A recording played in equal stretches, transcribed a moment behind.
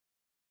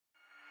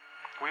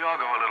We all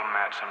go a little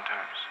mad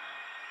sometimes.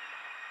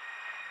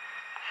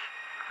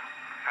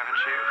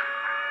 Haven't you?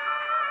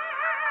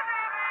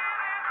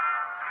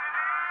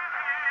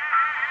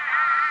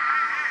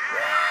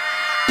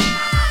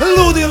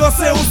 Ludilo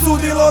se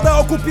usudilo da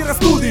okupira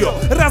studio.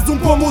 Razum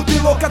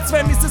pomutilo kad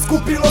sve mi se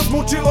skupilo,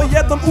 zmučilo,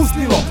 jednom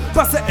usnilo.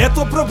 Pa se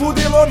eto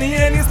probudilo,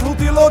 nije ni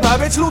slutilo da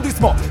već ludi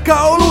smo,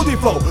 kao ludi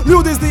flow.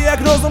 Ljudi s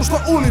dijagnozom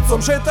što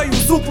ulicom šetaju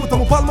s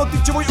uputom u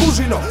Palmotićevoj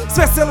užino, s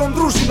veselom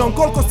družinom.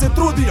 Koliko se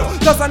trudio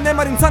da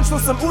zanemarim san što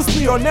sam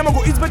usnio, ne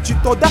mogu izbeći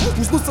to da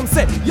u snu sam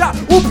se ja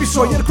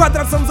upišao, jer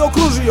kvadrat sam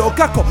zaokružio.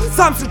 Kako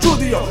sam se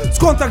čudio,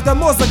 skontak da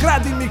mozak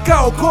radi mi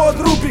kao kod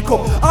Rubikov.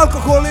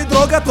 Alkohol i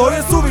droga, to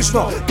je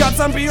suvišno. Kad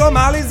sam bio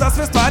mali, za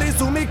sve stvari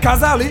su mi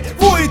kazali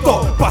fuj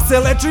to, pa se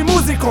leči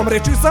muzikom.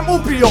 Reči sam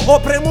upio,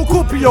 opremu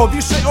kupio,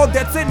 više od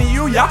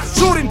deceniju ja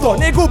žurim to.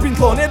 Ne gubim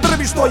tlo, ne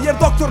drviš to, jer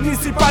doktor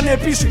nisi pa ne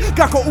piši.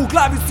 Kako u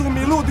glavi su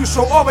mi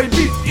ludišao ovaj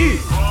beat i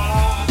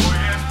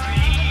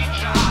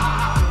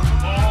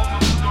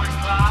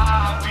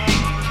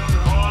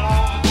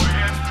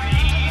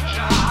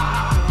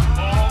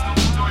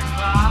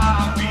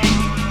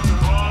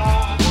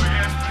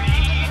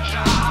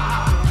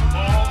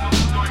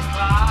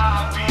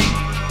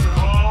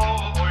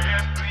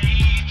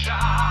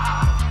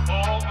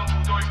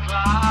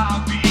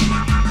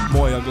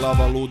moja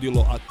glava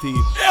ludilo, a ti?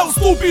 El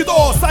stupido,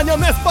 sanjam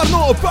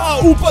nesparno, pa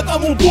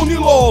upadam u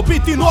bunilo.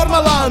 Biti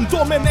normalan,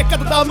 to me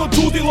nekad davno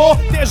čudilo.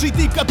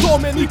 Težiti ka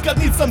tome, nikad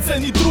nisam se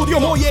ni trudio.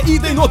 Moje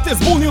idejno te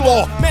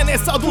zbunilo, mene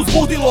sad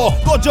uzbudilo.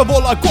 Dođa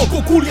vola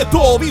koliko kul je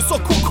to,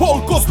 visoko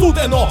koliko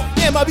studeno.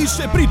 Nema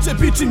više priče,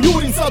 pičim,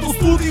 jurim sad u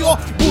studio.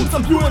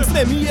 Buncam, pljujem,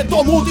 sve mi je to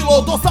ludilo.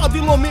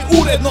 Dosadilo mi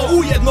uredno,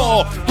 ujedno.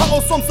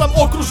 Haosom sam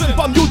okružen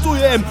pa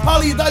mjutujem,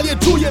 ali i dalje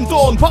čujem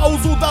ton.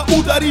 Pauzu da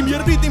udarim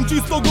jer vidim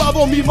čisto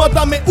glavom, ima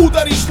da me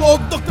udariš log.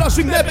 Dok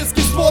tražim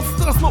nebeski svod,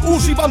 strasno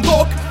uživam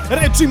dok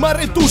rečima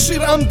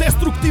retuširam,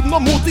 destruktivno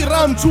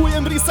mutiram.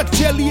 Čujem vrisak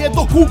ćelije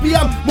dok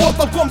ubijam,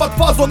 Mortal Kombat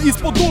fazon,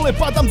 ispod nule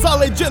padam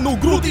zaleđen u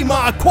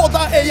grudima, ko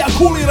da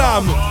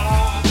ejakuliram.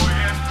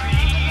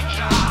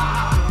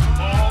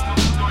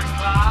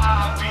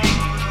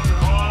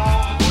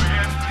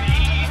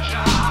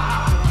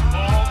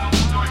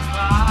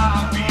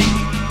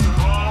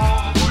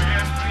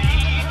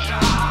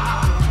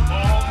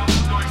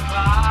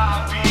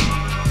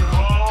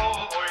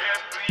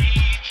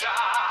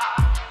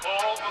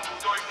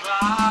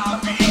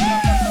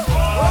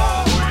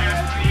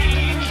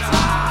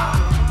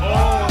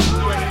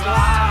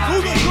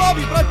 Ludoj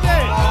Glavi, brate!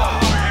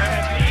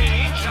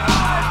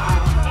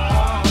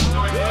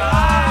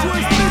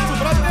 Čuješ priču,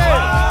 brate!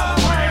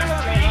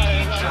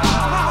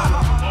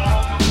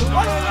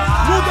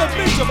 Ludoj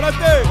priča,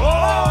 brate!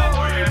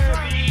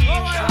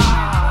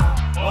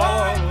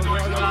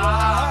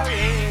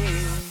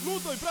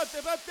 Ludoj,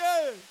 brate!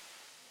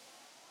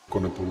 Ko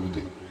ne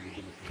poludi,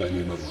 taj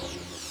nije normalan.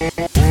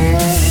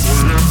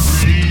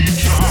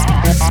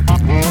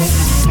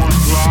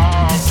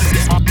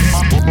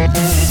 Ovo je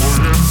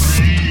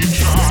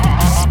priča,